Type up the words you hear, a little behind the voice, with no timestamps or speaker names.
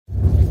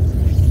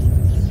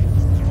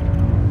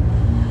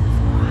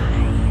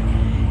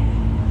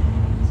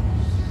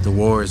The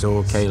war is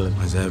all Caleb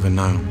has ever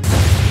known.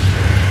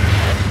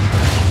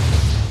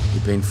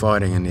 He'd been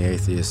fighting in the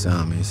Atheist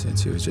army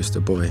since he was just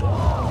a boy.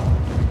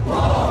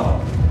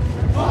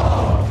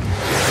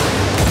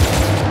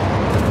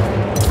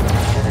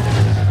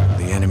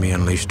 The enemy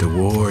unleashed a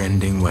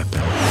war-ending weapon.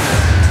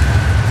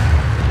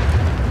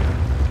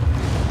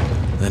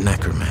 The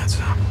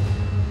necromancer.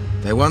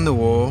 They won the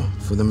war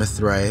for the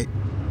Mithraic,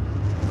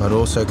 but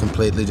also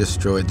completely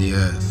destroyed the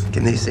Earth.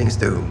 Can these things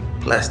do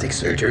plastic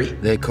surgery?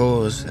 Their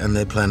cause and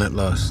their planet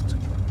lost.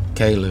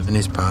 Caleb and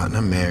his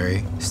partner,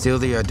 Mary, steal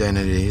the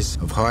identities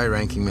of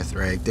high-ranking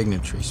Mithraic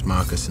dignitaries,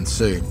 Marcus and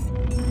Sue.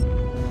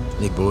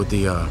 They board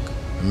the Ark,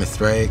 a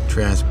Mithraic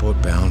transport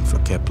bound for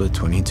Kepler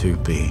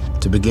 22b,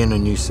 to begin a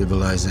new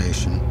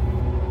civilization.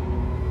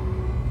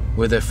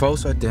 With their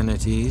false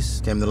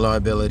identities came the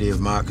liability of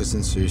Marcus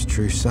and Sue's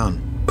true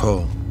son,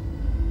 Paul.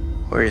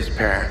 Where are his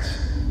parents?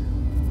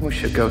 We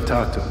should go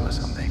talk to him or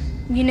something.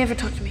 You never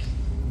talk to me.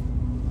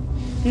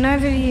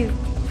 Neither do you.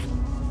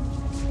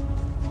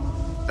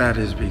 That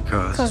is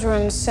because... Because we're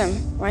in the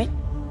sim, right?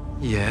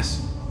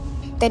 Yes.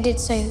 They did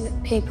say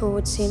that people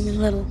would seem a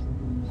little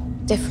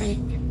different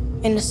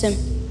in the sim.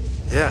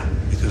 Yeah,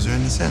 because they're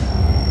in the sim.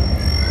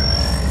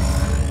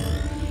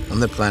 On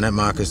the planet,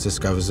 Marcus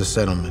discovers a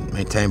settlement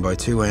maintained by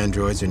 2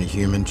 androids and a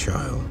human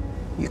child.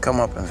 You come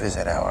up and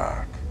visit our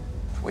Ark.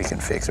 We can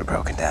fix a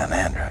broken-down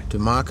android. To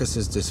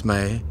Marcus's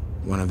dismay,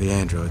 one of the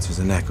androids is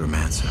a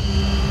necromancer.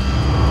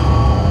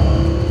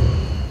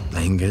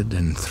 Angered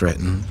and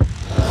threatened,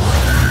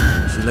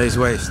 she lays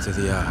waste to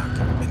the Ark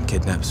and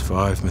kidnaps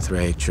 5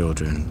 Mithraic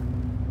children.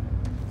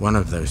 One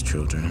of those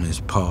children is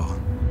Paul.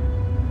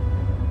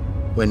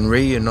 When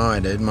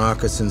reunited,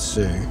 Marcus and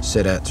Sue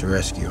set out to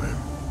rescue him.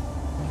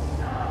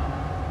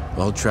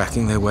 While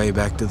tracking their way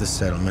back to the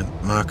settlement,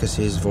 Marcus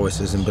hears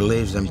voices and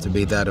believes them to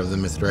be that of the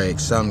Mithraic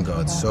sun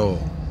god, Saul.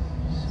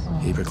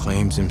 He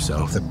proclaims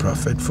himself the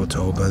prophet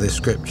foretold by the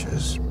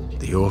scriptures,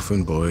 the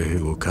orphan boy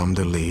who will come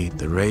to lead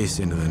the race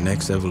into the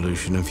next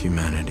evolution of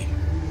humanity.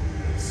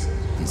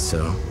 And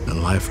so, a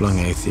lifelong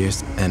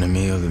atheist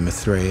enemy of the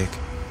Mithraic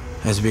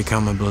has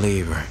become a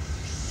believer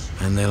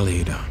and their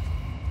leader.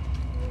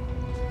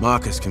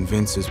 Marcus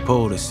convinces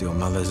Paul to steal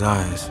Mother's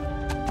eyes,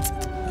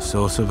 the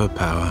source of her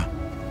power.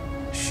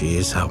 She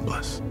is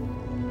helpless.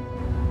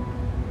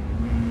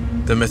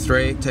 The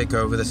Mithraic take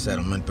over the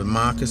settlement, but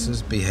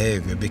Marcus's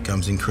behavior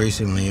becomes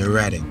increasingly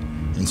erratic,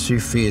 and Sue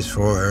fears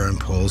for her and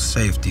Paul's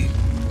safety.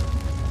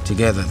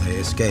 Together, they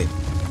escape.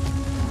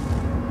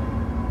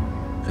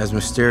 As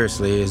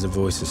mysteriously as the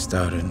voices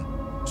started,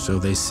 so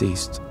they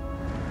ceased.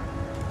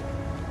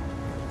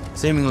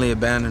 Seemingly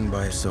abandoned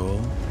by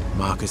Saul,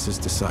 Marcus's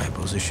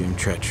disciples assume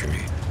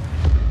treachery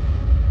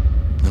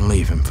and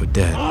leave him for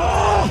dead.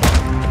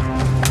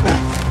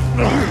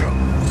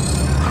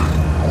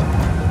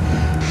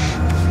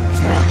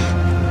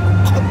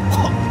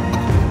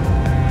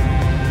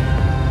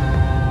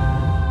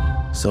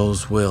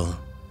 Saul's will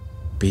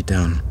be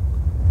done.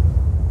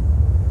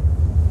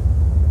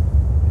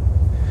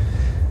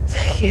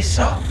 Thank you,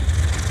 Saul.